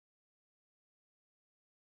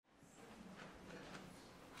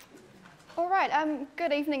All right,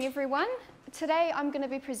 good evening everyone. Today I'm going to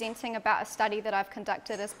be presenting about a study that I've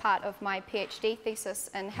conducted as part of my PhD thesis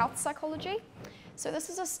in health psychology. So this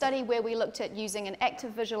is a study where we looked at using an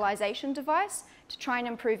active visualization device to try and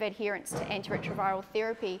improve adherence to antiretroviral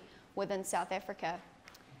therapy within South Africa.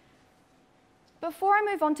 Before I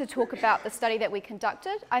move on to talk about the study that we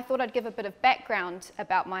conducted, I thought I'd give a bit of background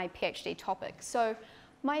about my PhD topic. So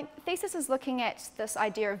my thesis is looking at this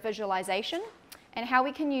idea of visualization and how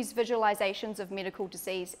we can use visualizations of medical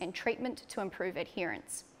disease and treatment to improve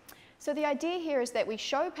adherence. So the idea here is that we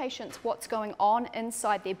show patients what's going on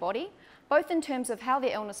inside their body, both in terms of how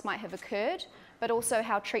their illness might have occurred, but also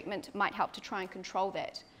how treatment might help to try and control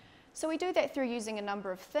that. So we do that through using a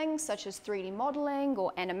number of things such as 3D modeling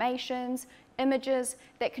or animations, images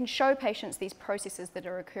that can show patients these processes that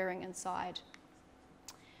are occurring inside.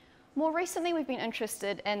 More recently, we've been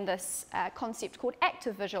interested in this concept called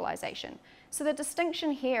active visualization. So the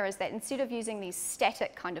distinction here is that instead of using these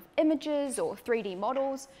static kind of images or 3D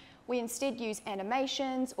models, we instead use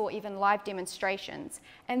animations or even live demonstrations.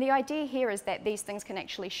 And the idea here is that these things can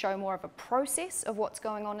actually show more of a process of what's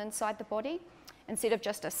going on inside the body, instead of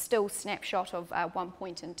just a still snapshot of one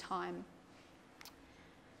point in time.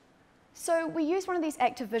 So we use one of these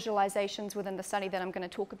active visualizations within the study that I'm going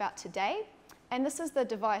to talk about today. And this is the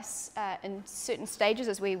device in certain stages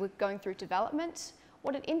as we were going through development.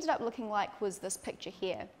 What it ended up looking like was this picture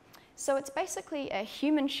here. So it's basically a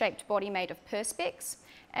human-shaped body made of perspex.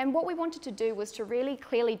 And what we wanted to do was to really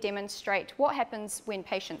clearly demonstrate what happens when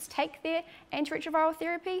patients take their antiretroviral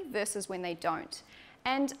therapy versus when they don't.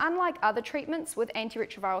 And unlike other treatments with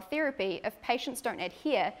antiretroviral therapy, if patients don't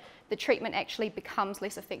adhere, the treatment actually becomes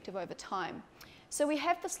less effective over time. So we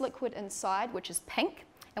have this liquid inside, which is pink,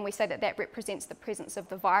 and we say that that represents the presence of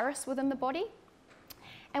the virus within the body.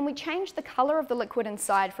 And we change the color of the liquid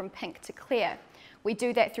inside from pink to clear. We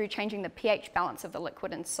do that through changing the pH balance of the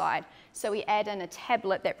liquid inside. So we add in a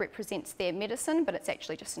tablet that represents their medicine, but it's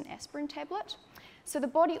actually just an aspirin tablet. So the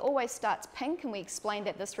body always starts pink, and we explain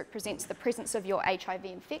that this represents the presence of your HIV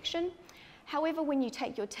infection. However, when you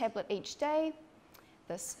take your tablet each day,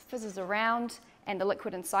 this fizzes around and the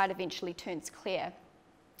liquid inside eventually turns clear.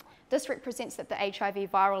 This represents that the HIV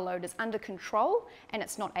viral load is under control and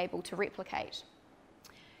it's not able to replicate.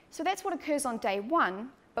 So that's what occurs on day one,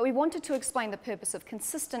 but we wanted to explain the purpose of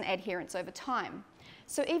consistent adherence over time.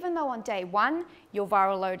 So even though on day one your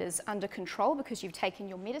viral load is under control because you've taken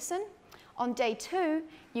your medicine, on day two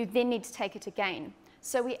you then need to take it again.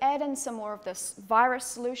 So we add in some more of this virus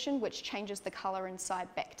solution which changes the color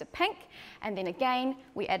inside back to pink, and then again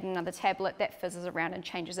we add another tablet that fizzes around and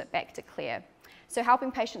changes it back to clear. So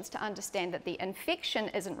helping patients to understand that the infection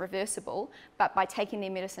isn't reversible, but by taking their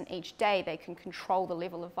medicine each day, they can control the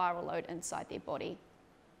level of viral load inside their body.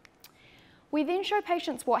 We then show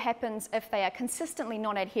patients what happens if they are consistently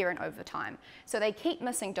non-adherent over time. So they keep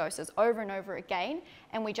missing doses over and over again,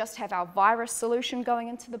 and we just have our virus solution going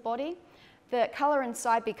into the body. The color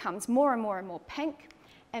inside becomes more and more and more pink.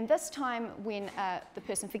 And this time when the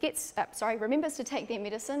person remembers to take their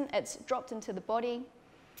medicine, it's dropped into the body,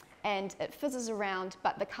 and it fizzes around,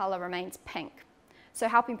 but the color remains pink. So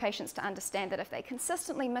helping patients to understand that if they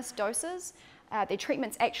consistently miss doses, their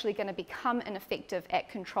treatment's actually going to become ineffective at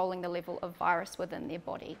controlling the level of virus within their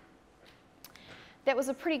body. That was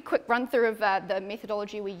a pretty quick run through of the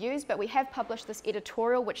methodology we use, but we have published this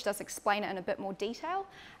editorial which does explain it in a bit more detail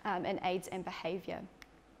in AIDS and behaviour.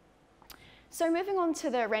 So moving on to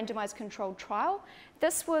the randomised controlled trial,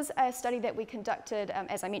 this was a study that we conducted,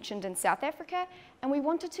 as I mentioned, in South Africa, and we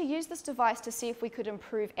wanted to use this device to see if we could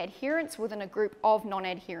improve adherence within a group of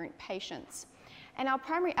non-adherent patients. And our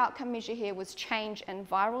primary outcome measure here was change in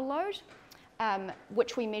viral load,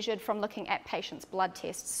 which we measured from looking at patients' blood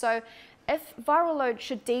tests. So if viral load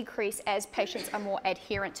should decrease as patients are more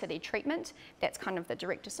adherent to their treatment, that's kind of the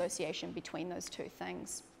direct association between those two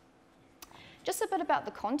things. Just a bit about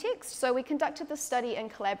the context. So we conducted this study in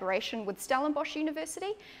collaboration with Stellenbosch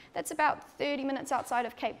University. That's about 30 minutes outside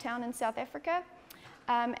of Cape Town in South Africa.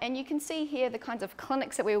 And you can see here the kinds of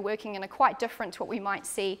clinics that we were working in are quite different to what we might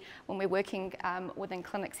see when we're working within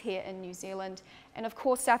clinics here in New Zealand. And of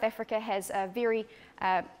course, South Africa has a very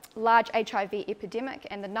large HIV epidemic,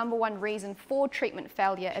 and the #1 reason for treatment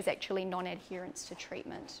failure is actually non-adherence to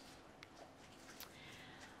treatment.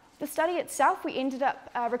 The study itself, we ended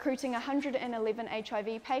up recruiting 111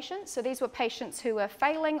 HIV patients. So these were patients who were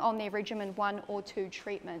failing on their regimen 1 or 2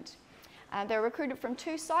 treatment. They were recruited from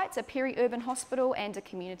 2 sites, a peri-urban hospital and a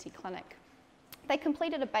community clinic. They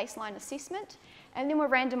completed a baseline assessment and then were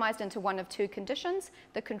randomised into one of 2 conditions,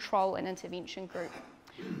 the control and intervention group.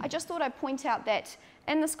 I just thought I'd point out that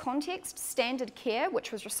in this context, standard care,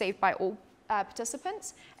 which was received by all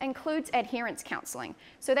participants includes adherence counselling.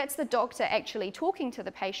 So that's the doctor actually talking to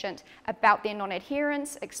the patient about their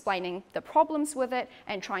non-adherence, explaining the problems with it,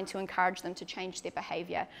 and trying to encourage them to change their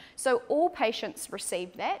behaviour. So all patients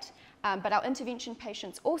received that, but our intervention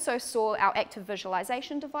patients also saw our active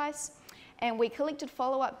visualisation device, and we collected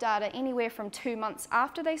follow-up data anywhere from 2 months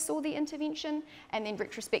after they saw the intervention, and then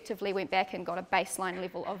retrospectively went back and got a baseline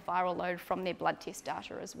level of viral load from their blood test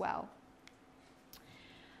data as well.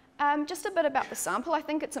 Just a bit about the sample. I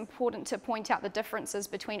think it's important to point out the differences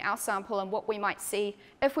between our sample and what we might see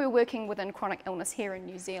if we were working within chronic illness here in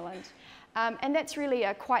New Zealand. And that's really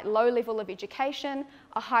a quite low level of education,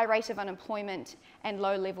 a high rate of unemployment, and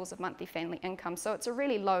low levels of monthly family income. So it's a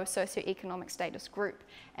really low socioeconomic status group,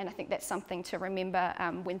 and I think that's something to remember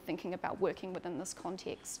when thinking about working within this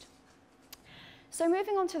context. So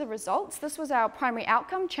moving on to the results, this was our primary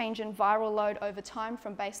outcome, change in viral load over time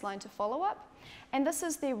from baseline to follow-up. And this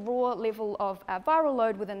is their raw level of viral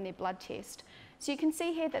load within their blood test. So you can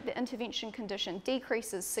see here that the intervention condition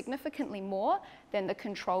decreases significantly more than the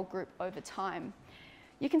control group over time.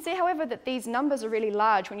 You can see, however, that these numbers are really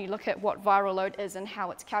large when you look at what viral load is and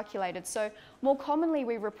how it's calculated. So more commonly,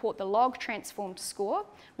 we report the log transformed score,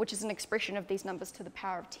 which is an expression of these numbers to the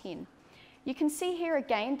power of 10. You can see here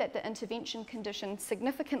again that the intervention condition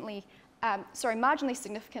marginally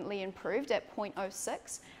significantly improved at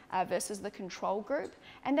 0.06 versus the control group,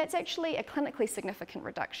 and that's actually a clinically significant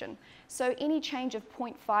reduction. So any change of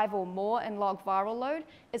 0.5 or more in log viral load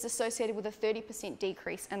is associated with a 30%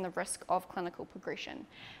 decrease in the risk of clinical progression.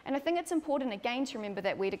 And I think it's important again to remember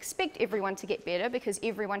that we'd expect everyone to get better because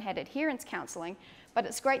everyone had adherence counselling, but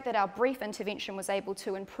it's great that our brief intervention was able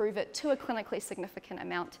to improve it to a clinically significant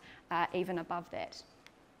amount, even above that.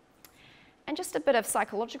 And just a bit of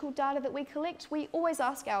psychological data that we collect. We always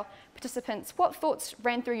ask our participants, what thoughts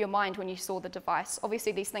ran through your mind when you saw the device?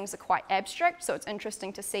 Obviously, these things are quite abstract, so it's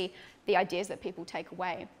interesting to see the ideas that people take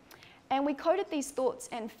away. And we coded these thoughts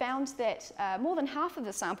and found that more than half of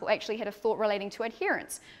the sample actually had a thought relating to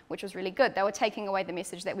adherence, which was really good. They were taking away the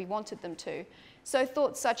message that we wanted them to. So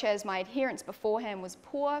thoughts such as, my adherence beforehand was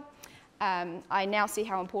poor, I now see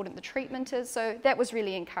how important the treatment is, so that was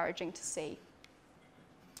really encouraging to see.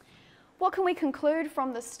 What can we conclude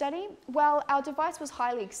from this study? Well, our device was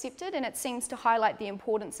highly accepted, and it seems to highlight the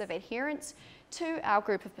importance of adherence to our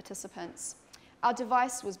group of participants. Our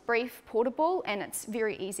device was brief, portable, and it's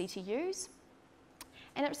very easy to use.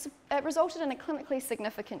 And it resulted in a clinically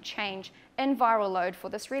significant change in viral load for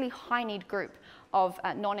this really high-need group of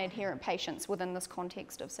non-adherent patients within this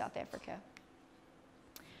context of South Africa.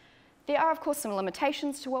 There are, of course, some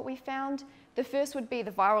limitations to what we found. The first would be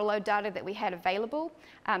the viral load data that we had available.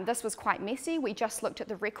 This was quite messy. We just looked at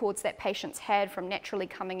the records that patients had from naturally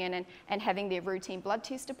coming in and having their routine blood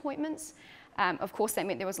test appointments. Of course, that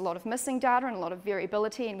meant there was a lot of missing data and a lot of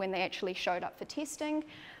variability in when they actually showed up for testing.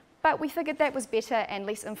 But we figured that was better and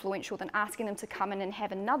less influential than asking them to come in and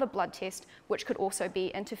have another blood test, which could also be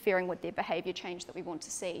interfering with their behaviour change that we want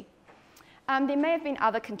to see. There may have been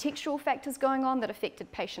other contextual factors going on that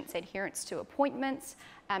affected patients' adherence to appointments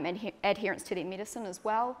and adherence to their medicine as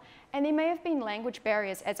well. And there may have been language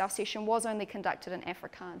barriers as our session was only conducted in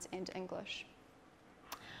Afrikaans and English.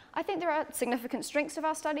 I think there are significant strengths of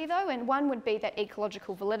our study though, and one would be that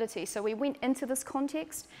ecological validity. So we went into this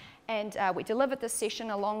context and we delivered this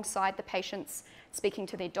session alongside the patients speaking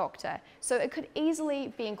to their doctor. So it could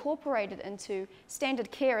easily be incorporated into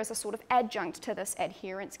standard care as a sort of adjunct to this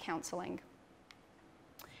adherence counselling.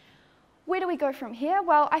 Where do we go from here?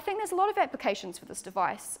 Well, I think there's a lot of applications for this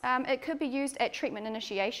device. It could be used at treatment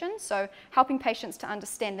initiation, so helping patients to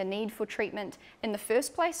understand the need for treatment in the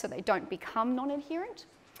first place so they don't become non-adherent.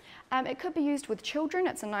 It could be used with children.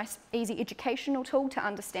 It's a nice, easy educational tool to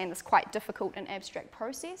understand this quite difficult and abstract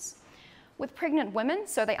process. With pregnant women,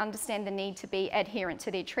 so they understand the need to be adherent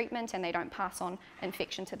to their treatment and they don't pass on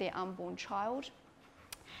infection to their unborn child.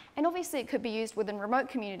 And obviously it could be used within remote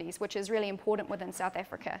communities, which is really important within South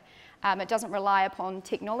Africa. It doesn't rely upon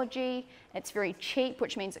technology, it's very cheap,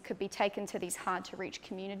 which means it could be taken to these hard to reach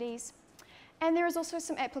communities. And there is also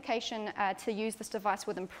some application to use this device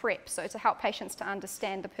within PrEP, so to help patients to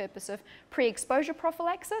understand the purpose of pre-exposure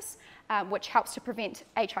prophylaxis, which helps to prevent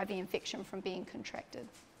HIV infection from being contracted.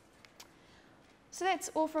 So that's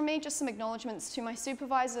all from me, just some acknowledgements to my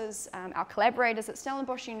supervisors, our collaborators at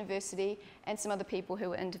Stellenbosch University, and some other people who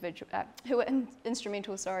were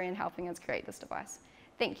instrumental in helping us create this device.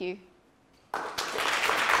 Thank you.